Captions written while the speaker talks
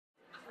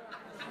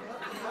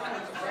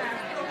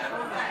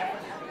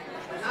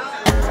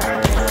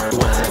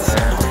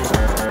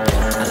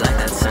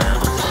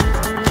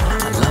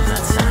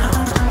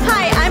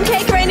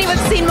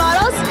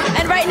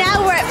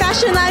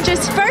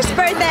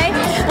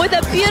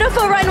with a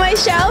beautiful runway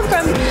show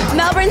from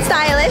Melbourne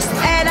Stylists,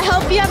 and I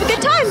hope you have a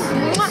good time.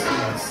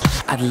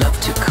 I'd love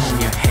to comb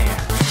your hair.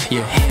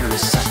 Your hair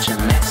is such a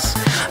mess.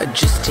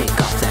 Just take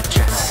off that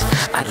dress.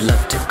 I'd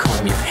love to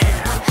comb your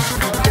hair.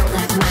 I don't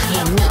like my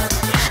hair neat.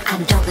 I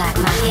don't like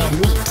my hair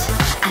neat.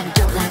 I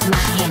don't like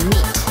my hair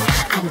neat.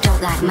 I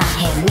don't like my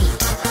hair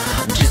neat.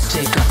 Just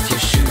take off your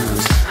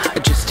shoes.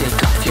 Just take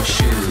off your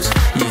shoes.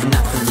 You've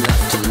nothing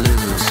left to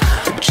lose.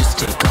 Just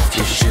take off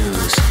your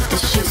shoes. The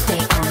shoes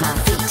stay on my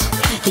feet.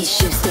 These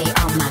shoes stay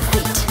on my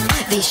feet.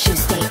 These shoes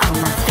stay on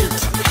my feet.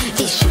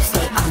 These shoes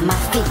stay on my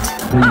feet.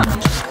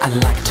 I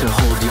like to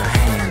hold your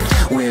hand,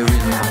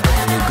 wearing my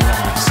brand new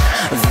gloves.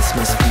 This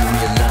must be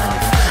real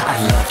love. I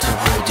love to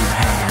hold your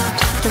hand.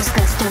 Those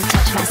gloves don't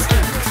touch my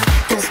skin.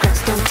 Those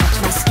gloves don't touch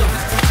my skin.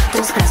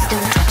 Those gloves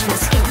don't touch my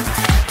skin.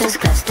 Those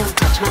gloves don't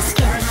touch my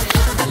skin.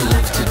 I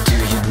love to do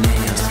your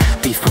nails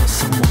before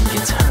someone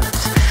gets hurt.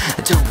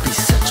 Don't be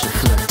such a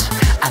flirt.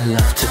 I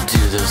love to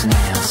do those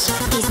nails.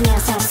 These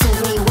nails have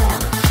served me well.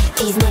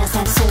 These nails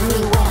have served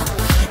me well.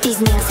 These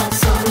nails have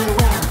served me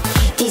well.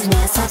 These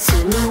nails have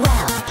served me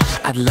well.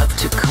 I'd love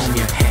to comb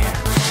your hair.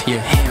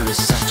 Your hair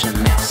is such a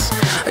mess.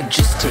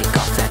 Just take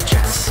off that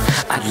dress.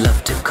 I'd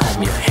love to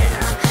comb your hair.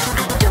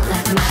 I don't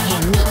like my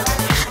hair neat.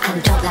 I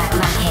don't like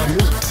my hair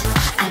neat.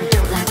 I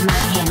don't like my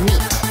hair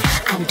neat.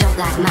 I don't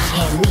like my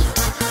hair neat.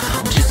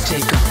 Just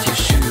take off your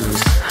shoes.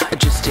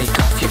 Just take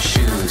off your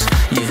shoes.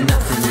 You've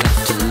nothing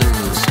left to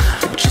lose.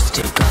 Just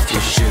take off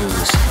your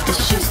shoes. The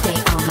shoes stay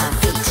on my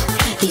feet.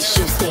 These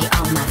shoes stay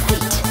on my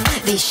feet.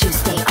 These shoes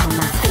stay on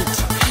my feet.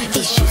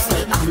 These shoes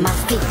stay on my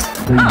feet.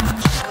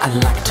 I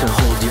like to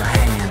hold your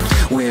hand,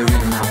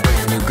 wearing my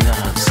brand new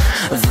gloves.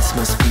 This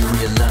must be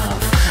real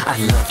love. I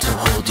love to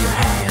hold your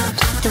hand.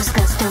 Those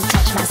gloves don't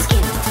touch my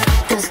skin.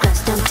 Those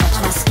gloves don't touch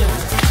my skin.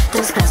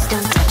 Those gloves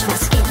don't touch my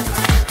skin.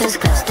 Those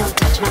gloves don't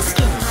touch my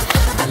skin.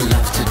 I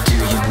love to do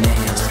your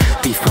nails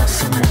before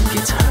someone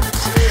gets hurt.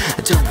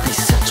 Don't be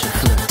such a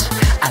flirt.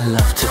 I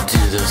love to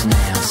do those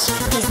nails.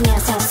 These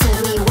nails have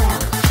served me well.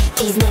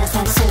 These nails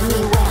have served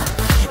me well.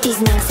 These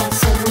nails have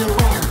served me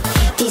well.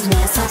 These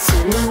nails have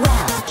served me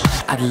well.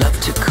 I'd love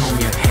to comb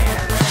your hair.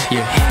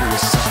 Your hair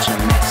is such a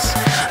mess.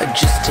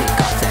 Just take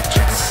off that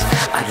dress.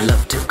 I'd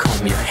love to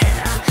comb your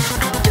hair.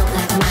 I don't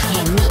like my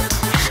hair neat.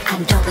 I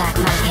don't like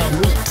my hair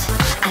neat.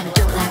 I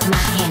don't like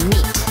my hair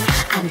neat.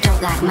 I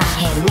don't like my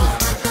hair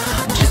neat.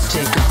 Just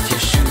take off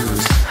your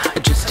shoes.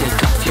 Just take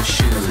off your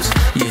shoes.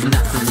 You've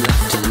nothing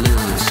left to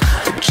lose.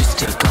 Just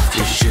take off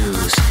your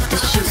shoes. The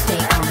shoes stay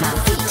on my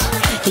feet.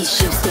 These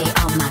shoes stay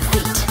on my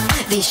feet.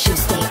 These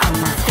shoes stay on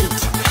my feet.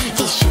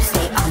 These shoes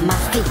stay on my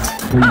feet.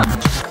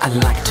 I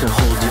like to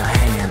hold your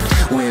hand,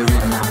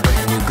 wearing my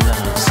brand new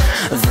gloves.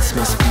 This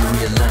must be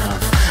real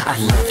love. I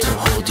love to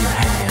hold your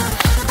hand.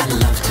 I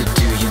love to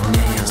do your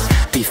nails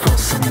before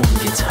someone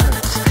gets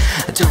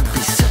hurt. Don't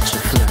be such a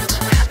flirt.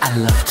 I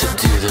love to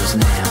do those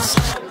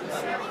nails.